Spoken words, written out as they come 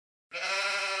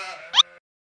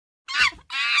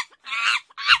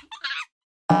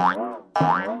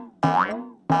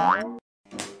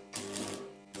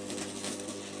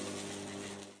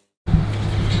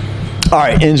All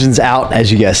right, engine's out,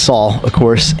 as you guys saw, of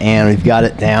course, and we've got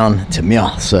it down to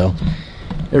meow. So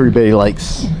everybody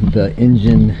likes the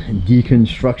engine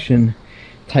deconstruction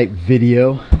type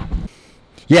video.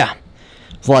 Yeah,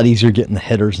 it's a lot easier getting the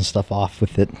headers and stuff off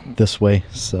with it this way.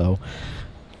 So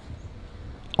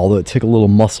although it took a little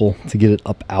muscle to get it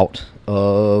up out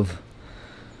of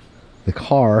the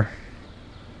car,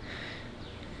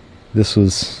 this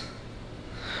was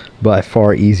by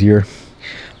far easier.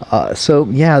 So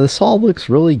yeah, this all looks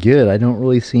really good. I don't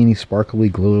really see any sparkly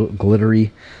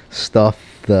glittery stuff.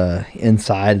 The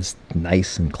inside is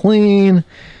nice and clean.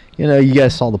 You know, you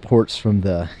guys saw the ports from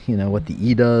the, you know, what the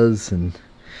E does, and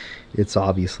it's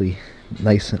obviously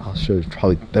nice. And I'll show you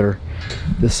probably better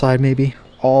this side maybe.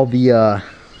 All the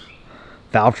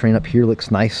valve train up here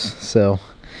looks nice. So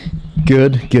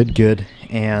good.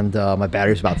 And my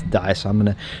battery's about to die, so I'm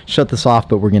gonna shut this off,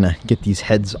 but we're gonna get these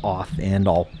heads off and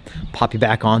I'll pop you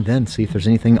back on then, see if there's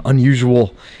anything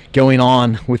unusual going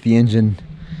on with the engine.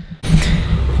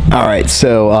 All right,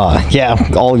 so yeah,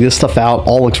 all of this stuff out,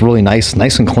 all looks really nice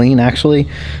and clean actually.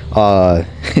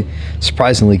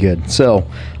 Surprisingly good. So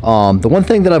the one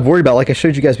thing that I've worried about, like I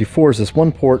showed you guys before, is this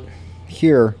one port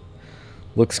here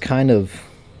looks kind of,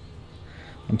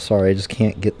 I'm sorry, I just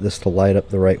can't get this to light up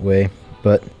the right way,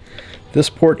 but this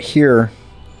port here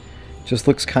just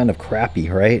looks kind of crappy,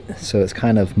 right? So it's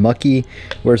kind of mucky,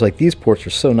 whereas like these ports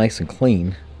are so nice and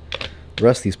clean. The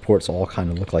rest of these ports all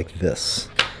kind of look like this.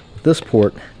 This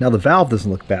port, now the valve doesn't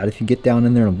look bad if you get down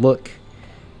in there and look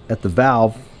at the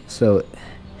valve, so it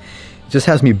just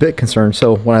has me a bit concerned.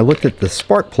 So when I looked at the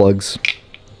spark plugs,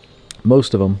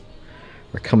 most of them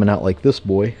are coming out like this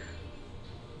boy.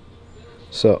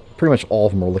 So pretty much all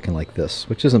of them are looking like this,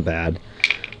 which isn't bad.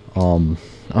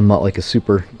 I'm not like a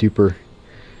super duper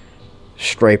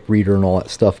stripe reader and all that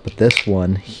stuff, but this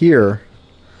one here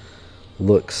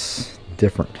looks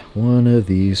different. One of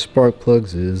these spark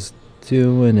plugs is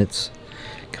doing its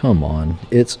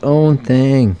own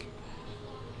thing,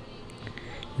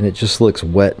 and it just looks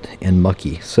wet and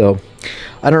mucky. So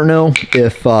I don't know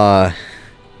if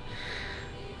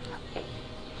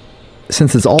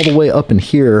since it's all the way up in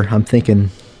here, I'm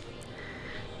thinking,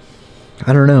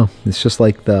 I don't know, it's just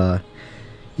like the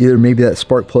either maybe that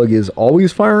spark plug is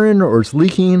always firing or it's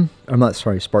leaking. I'm not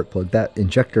sorry, spark plug, that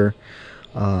injector,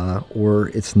 or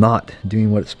it's not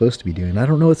doing what it's supposed to be doing. I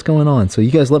don't know what's going on. So you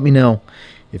guys let me know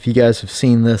if you guys have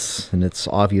seen this and it's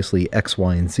obviously X,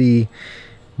 Y, and Z.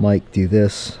 Mike, do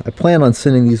this. I plan on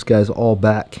sending these guys all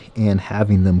back and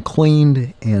having them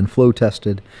cleaned and flow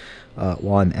tested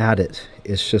while I'm at it.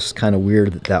 It's just kind of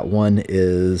weird that that one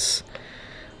is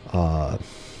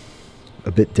a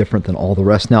bit different than all the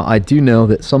rest. Now I do know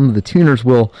that some of the tuners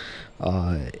will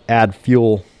add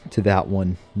fuel to that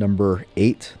one. Number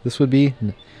 8 this would be,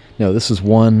 no, this is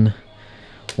 1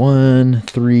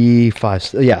 3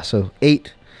 5, yeah, so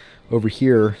 8 over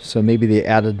here. So maybe they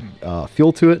added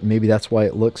fuel to it, maybe that's why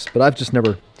it looks, but I've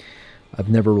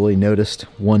never really noticed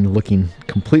one looking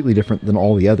completely different than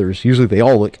all the others. Usually they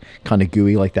all look kind of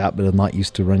gooey like that, but I'm not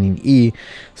used to running E.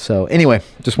 So anyway,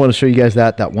 just want to show you guys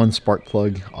that one spark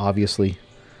plug obviously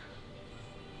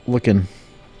looking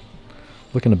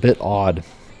a bit odd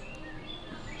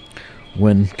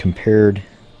when compared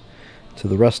to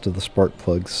the rest of the spark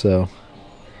plugs. So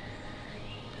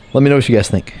let me know what you guys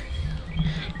think,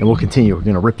 and we'll continue. We're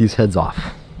going to rip these heads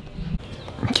off.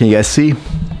 Can you guys see?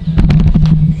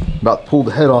 About to pull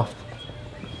the head off.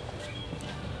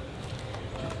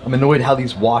 I'm annoyed how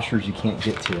these washers you can't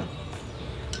get to.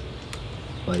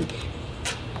 Like,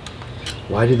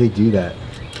 why do they do that?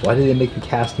 Why do they make the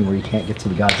casting where you can't get to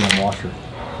the goddamn washer?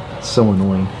 It's so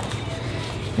annoying.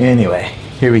 Anyway,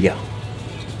 here we go.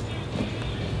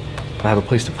 I have a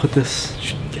place to put this.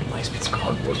 Should get a nice piece of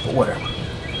cardboard, but whatever.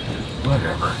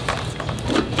 Whatever.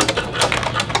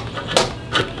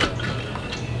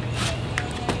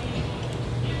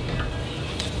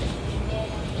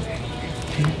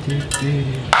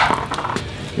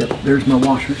 Yep, there's my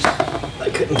washers I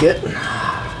couldn't get.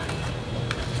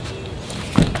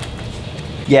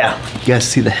 Yeah, you guys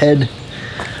see the head?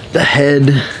 The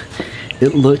head,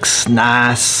 it looks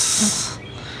nice.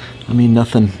 I mean,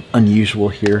 nothing unusual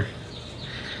here.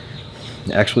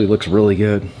 It actually looks really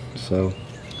good, so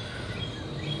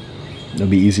it'll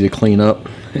be easy to clean up.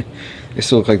 They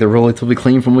still look like they're relatively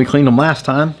clean from when we cleaned them last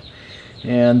time.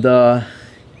 And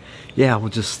yeah, we'll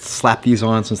just slap these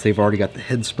on since they've already got the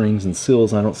head springs and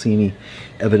seals. I don't see any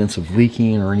evidence of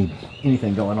leaking or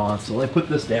anything going on. So let me put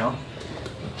this down.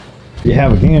 If you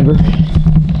have a gander,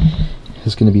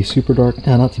 it's going to be super dark.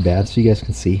 No, not too bad, so you guys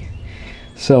can see.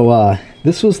 So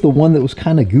this was the one that was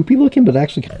kind of goopy looking, but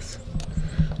actually, guys,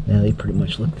 Yeah, they pretty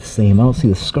much look the same. I don't see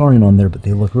the scarring on there, but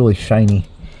they look really shiny.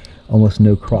 Almost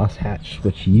no crosshatch,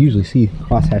 which you usually see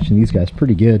crosshatch in these guys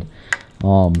pretty good.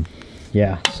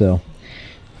 Yeah, so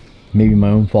maybe my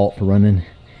own fault for running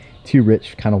too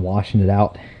rich, kind of washing it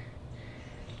out,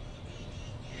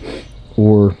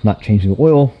 or not changing the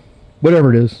oil.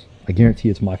 Whatever it is, I guarantee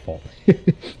it's my fault.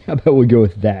 How about we go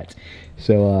with that?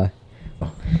 So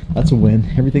that's a win.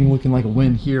 Everything looking like a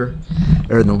win here.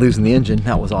 Other than losing the engine,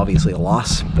 that was obviously a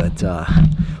loss, but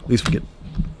at least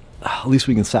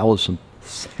we can salvage some.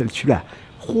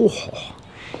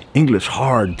 English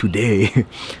hard today.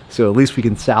 So at least we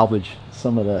can salvage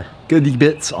some of the goody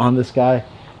bits on this guy.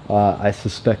 I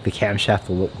suspect the camshaft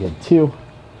will look good too.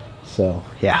 So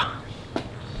yeah.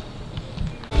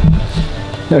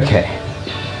 Okay.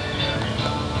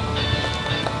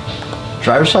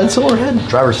 Driver's side cylinder head,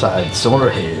 driver's side cylinder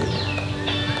head.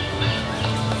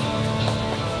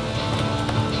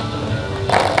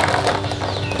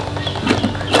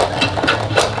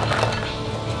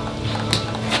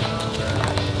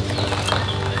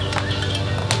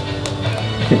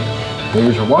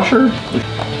 There's your washer.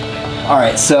 All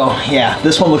right, so yeah,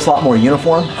 this one looks a lot more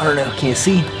uniform. I don't know, can you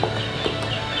see?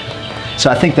 So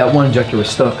I think that one injector was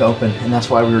stuck open, and that's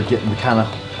why we were getting the kind of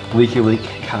leak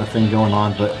kind of thing going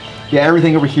on. But yeah,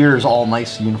 everything over here is all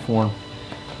nice and uniform.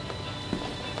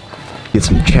 Get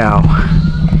some chow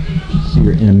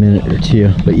here in a minute or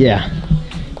two. But yeah,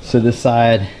 so this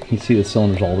side, you see the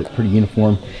cylinders all look pretty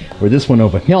uniform. Where this one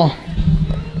over here,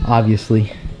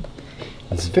 obviously,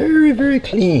 it's very, very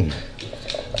clean.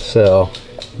 So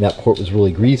that port was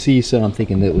really greasy, so I'm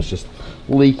thinking that it was just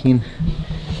leaking.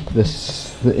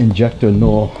 The injector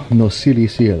no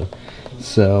seal.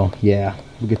 So yeah,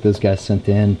 we'll get those guys sent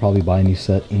in, probably buy a new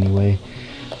set anyway.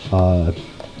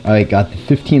 I got the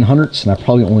 1500s and I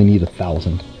probably only need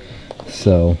 1000.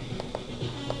 So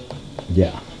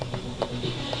yeah.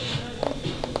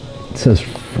 It says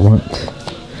front,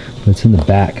 but it's in the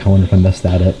back. I wonder if I messed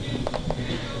that up.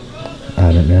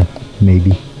 I don't know,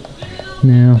 maybe.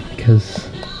 No, because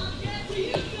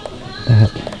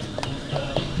that,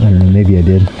 I don't know, maybe I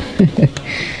did.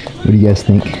 What do you guys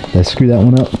think? Did I screw that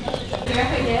one up?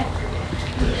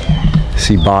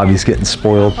 See Bob, he's getting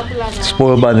spoiled.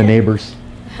 Spoiled by the neighbors.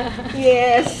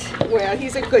 Yes, well,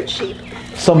 he's a good sheep.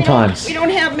 Sometimes. We don't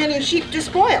have many sheep to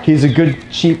spoil. He's a good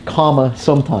sheep, comma,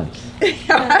 sometimes.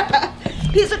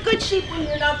 He's a good sheep when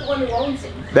you're not the one who owns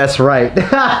him. That's right. Does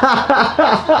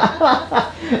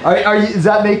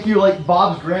that make you like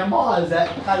Bob's grandma? Is that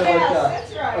kind of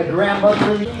Yes, like a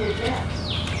grandmother?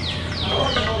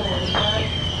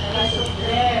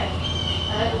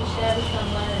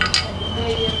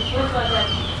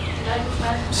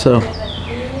 So,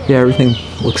 yeah, everything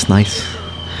looks nice.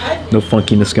 No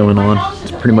funkiness going on.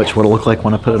 It's pretty much what it looked like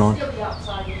when I put it on.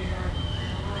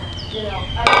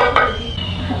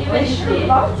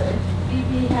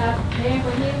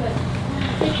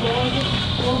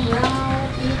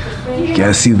 You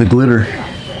gotta see the glitter.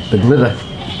 The glitter.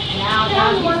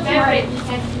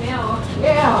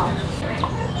 Yeah.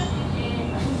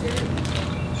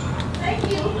 Thank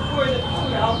you for the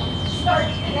start.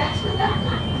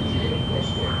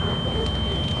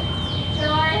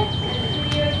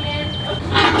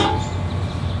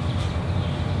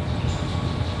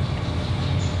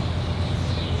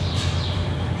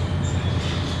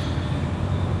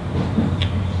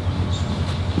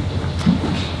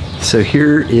 So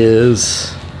here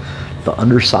is the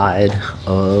underside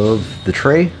of the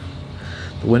tray,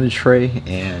 the windage tray,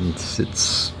 and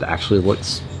it's actually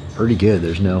looks pretty good.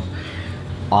 There's no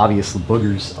obvious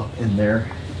boogers up in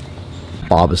there.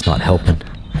 Bob is not helping.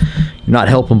 You're not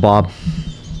helping, Bob.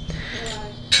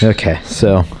 Okay,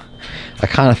 so I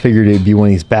kind of figured it'd be one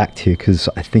of these back two, because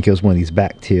I think it was one of these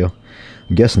back two.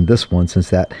 I'm guessing this one, since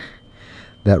that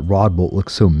rod bolt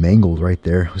looks so mangled right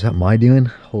there. Was that my doing?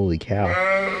 Holy cow.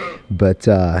 But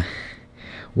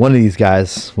one of these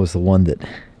guys was the one that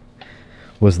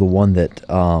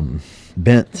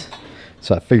bent,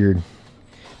 so I figured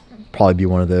probably be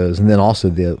one of those. And then also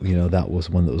that was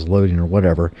one that was loading or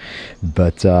whatever.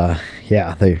 But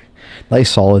yeah, they're nice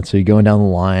solid. So you're going down the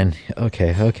line.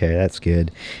 Okay, that's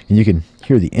good. And you can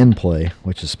hear the end play,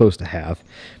 which is supposed to have,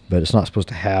 but it's not supposed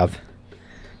to have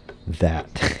that.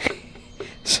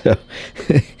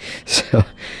 so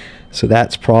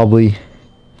that's probably.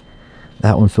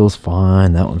 That one feels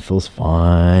fine. That one feels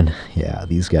fine. Yeah,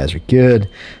 these guys are good.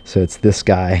 So it's this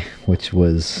guy, which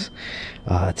was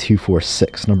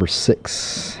 246. Number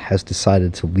 6 has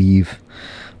decided to leave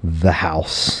the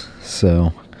house.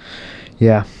 So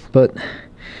yeah, but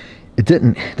it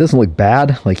doesn't look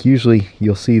bad. Like usually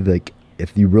you'll see, like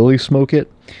if you really smoke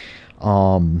it,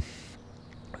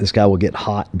 this guy will get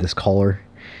hot in this collar,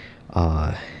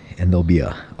 and there'll be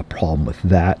a problem with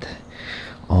that.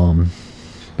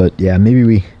 But yeah, maybe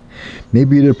we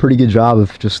did a pretty good job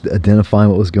of just identifying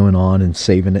what was going on and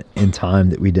saving it in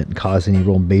time, that we didn't cause any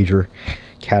real major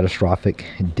catastrophic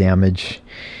damage.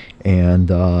 And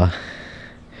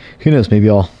who knows, maybe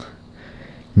I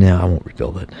won't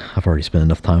rebuild it. I've already spent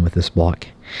enough time with this block.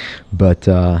 But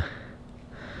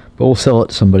we'll sell it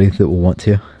to somebody that will want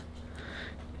to,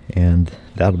 and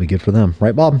that'll be good for them.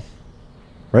 Right, Bob?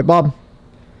 Right, Bob?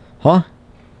 Huh?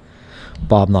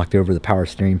 Bob knocked over the power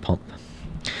steering pump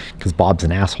because Bob's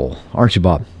an asshole, aren't you,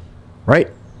 Bob? Right?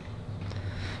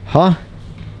 Huh?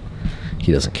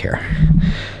 He doesn't care.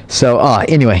 So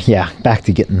anyway, yeah, back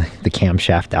to getting the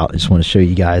camshaft out. I just want to show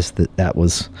you guys that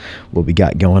was what we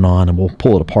got going on, and we'll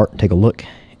pull it apart and take a look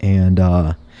and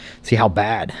see how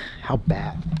bad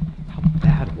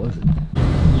was it.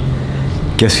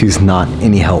 Guess who's not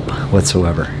any help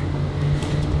whatsoever?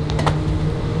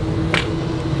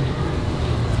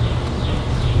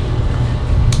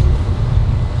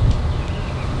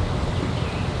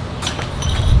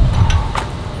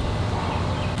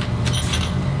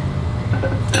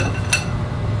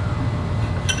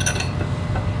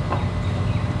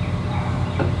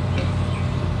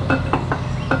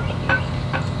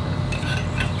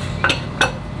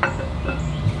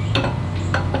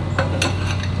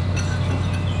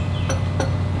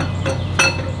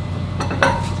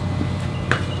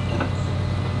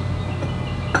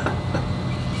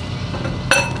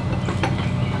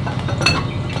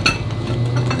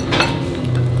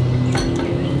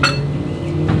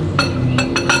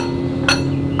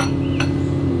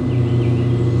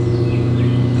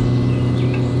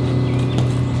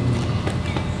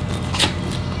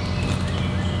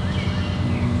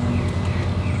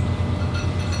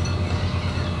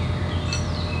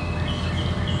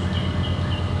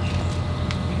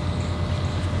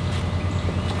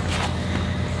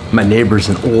 My neighbor's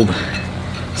an old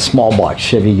small block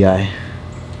Chevy guy.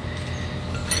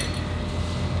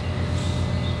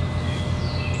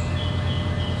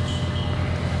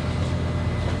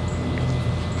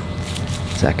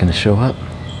 Is that gonna show up?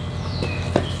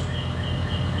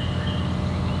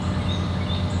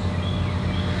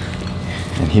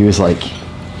 And he was like,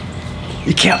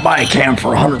 "You can't buy a cam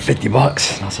for 150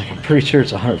 bucks." And I was like, "I'm pretty sure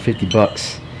it's 150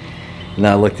 bucks." And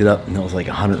I looked it up and it was like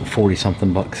 140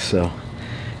 something bucks. So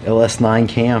LS9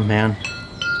 cam, man.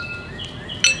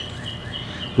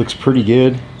 Looks pretty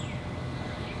good.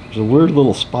 There's a weird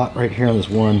little spot right here on this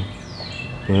one,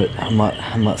 but I'm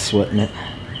not sweating it.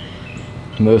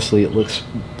 Mostly it looks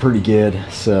pretty good.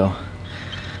 So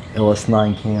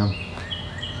LS9 cam.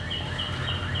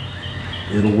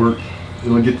 It'll work.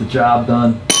 It'll get the job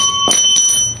done.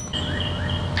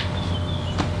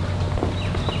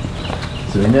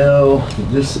 So I know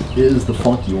that this is the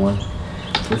funky one.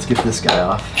 Let's get this guy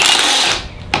off.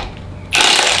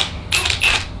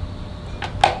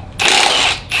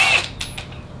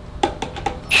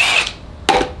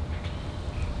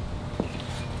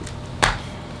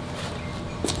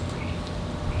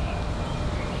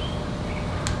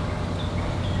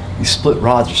 These split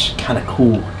rods are kind of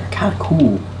cool. They're kind of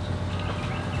cool.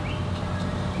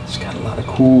 It's got a lot of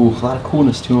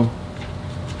coolness to them.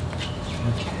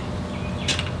 Okay.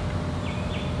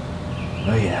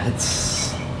 Oh yeah, it's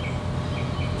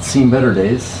seen better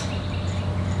days,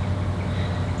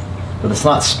 but it's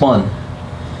not spun,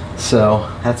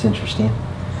 so that's interesting.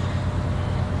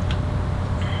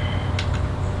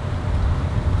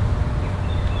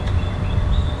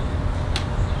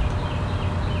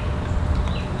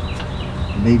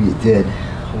 Maybe it did.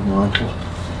 Hold on,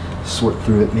 we'll sort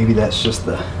through it. Maybe that's just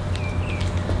the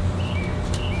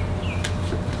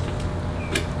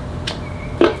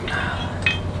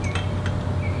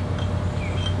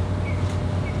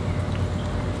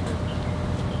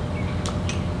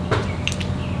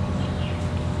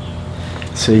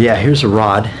So yeah, here's a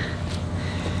rod,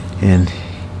 and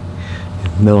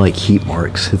no like heat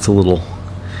marks. It's a little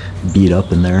beat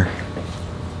up in there.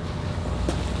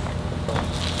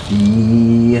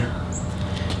 The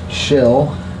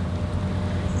shell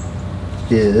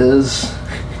is,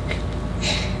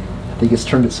 I think it's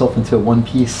turned itself into a one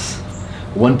piece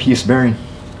bearing.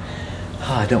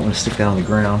 Oh, I don't want to stick that on the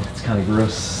ground. It's kind of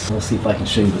gross. We'll see if I can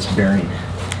show you this bearing.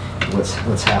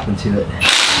 What's happened to it.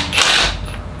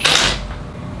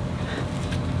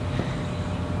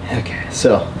 Okay,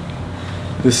 so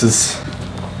this is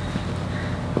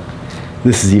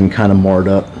even kind of marred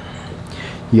up.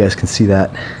 You guys can see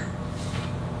that.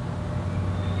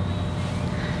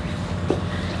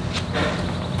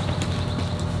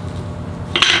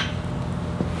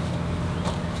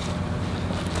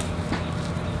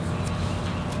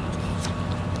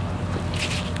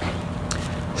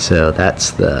 So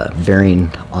that's the bearing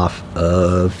off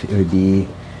of, it would be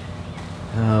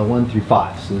 1 through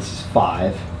 5. So this is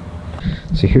 5.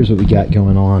 So here's what we got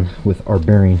going on with our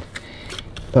bearing.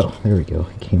 Oh, there we go.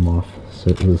 It came off.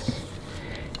 So it was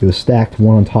stacked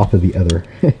one on top of the other.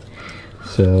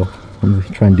 So I'm going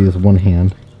to try and do this with one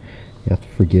hand. You have to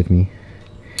forgive me.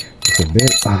 It's a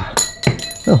bit.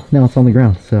 Oh, now it's on the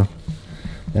ground. So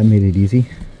that made it easy.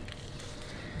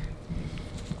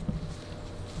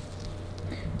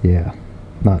 Yeah,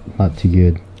 not too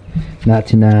good. Not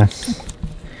too nice.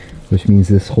 Which means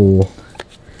this whole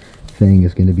thing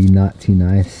is going to be not too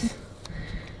nice.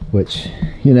 Which,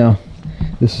 you know,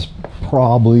 this is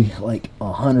probably like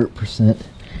 100%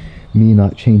 me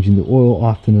not changing the oil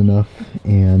often enough,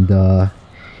 and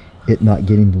it not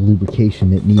getting the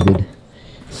lubrication it needed.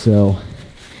 So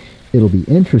it'll be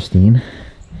interesting,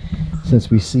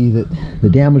 since we see that the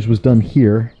damage was done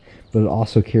here, but it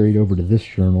also carried over to this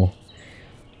journal.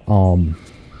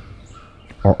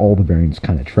 Are all the bearings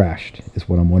kind of trashed, is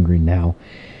what I'm wondering now,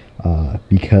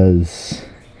 because,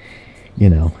 you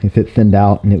know, if it thinned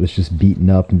out and it was just beaten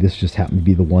up and this just happened to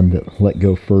be the one that let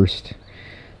go first,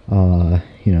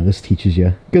 you know, this teaches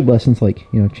you good lessons, like,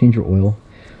 you know, change your oil.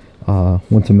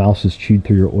 Once a mouse is chewed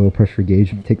through your oil pressure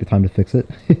gauge, take the time to fix it.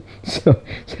 so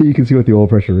you can see what the oil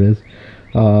pressure is.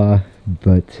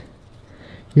 But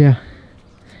yeah,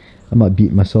 I'm not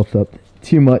beating myself up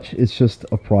too much. It's just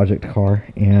a project car,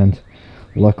 and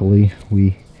luckily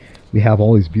we have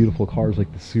all these beautiful cars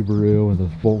like the Subaru and the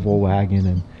Volvo wagon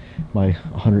and my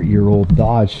 100-year-old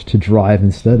Dodge to drive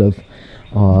instead of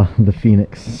the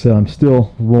Phoenix. So I'm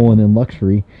still rolling in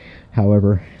luxury.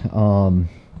 However,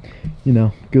 you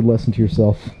know, good lesson to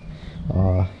yourself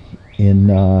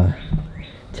in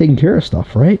taking care of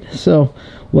stuff, right? So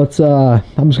let's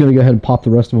I'm just gonna go ahead and pop the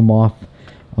rest of them off.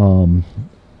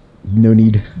 No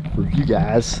need for you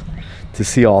guys to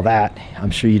see all that.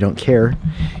 I'm sure you don't care.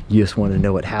 You just want to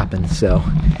know what happened. So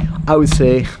I would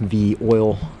say the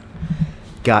oil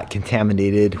got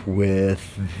contaminated with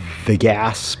the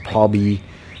gas. Probably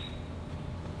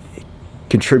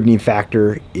contributing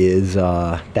factor is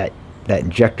that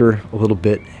injector a little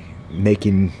bit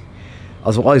making. I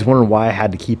was always wondering why I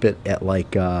had to keep it at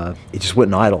like it just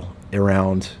wouldn't idle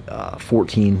around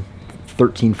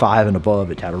 13.5 and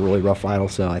above. It had a really rough idle,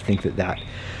 so I think that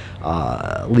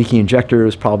leaky injector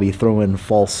is probably throwing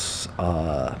false,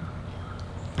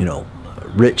 you know,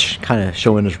 rich, kind of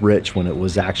showing as rich when it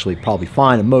was actually probably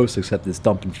fine at most, except it's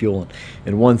dumping fuel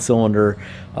in one cylinder,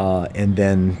 and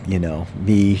then, you know,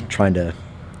 me trying to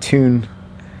tune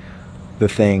the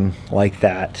thing like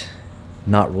that,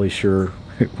 not really sure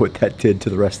what that did to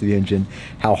the rest of the engine,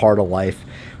 how hard a life.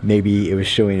 Maybe it was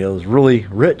showing it was really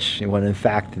rich, when in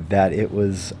fact that it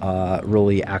was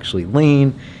really actually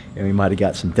lean, and we might have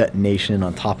got some detonation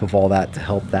on top of all that to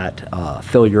help that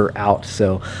failure out.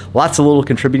 So lots of little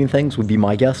contributing things would be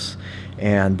my guess,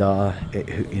 and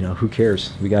you know, who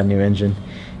cares? We got a new engine,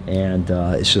 and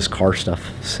it's just car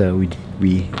stuff. So we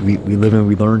live and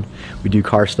we learn. We do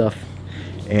car stuff.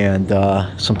 And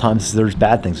sometimes there's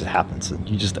bad things that happen, so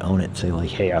you just own it. Say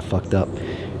like, hey, I fucked up.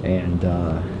 And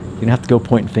you don't have to go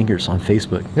pointing fingers on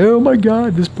Facebook. Oh my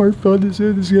God, this part fell, this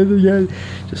other, yeah.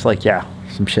 Just like, yeah,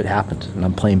 some shit happened, and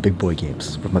I'm playing big boy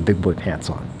games with my big boy pants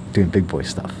on, doing big boy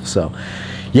stuff. So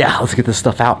yeah, let's get this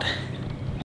stuff out.